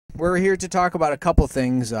we're here to talk about a couple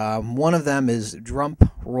things. One of them is drum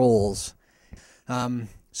rolls.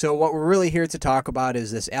 So what we're really here to talk about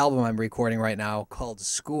is this album I'm recording right now called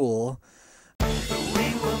School. We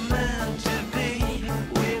were meant to be,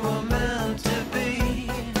 we were meant to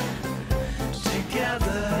be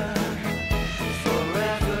together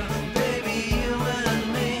forever, baby, you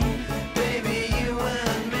and me, baby, you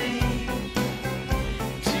and me,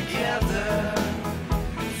 together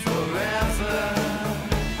forever,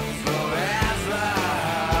 forever.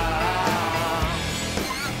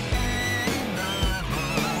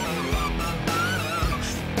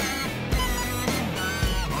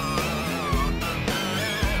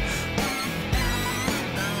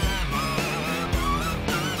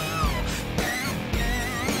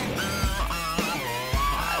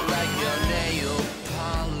 I like your nail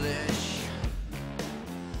polish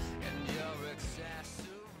and your accessories.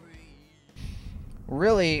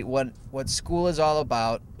 Really, what school is all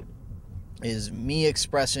about is me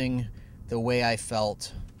expressing the way I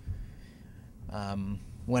felt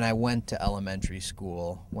when I went to elementary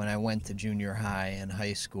school, when I went to junior high and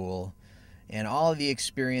high school, and all of the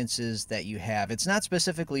experiences that you have. It's not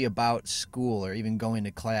specifically about school or even going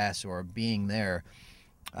to class or being there,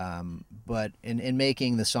 but in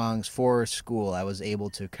making the songs for school, I was able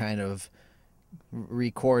to kind of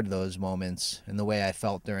record those moments and the way I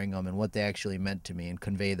felt during them and what they actually meant to me and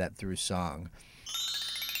convey that through song.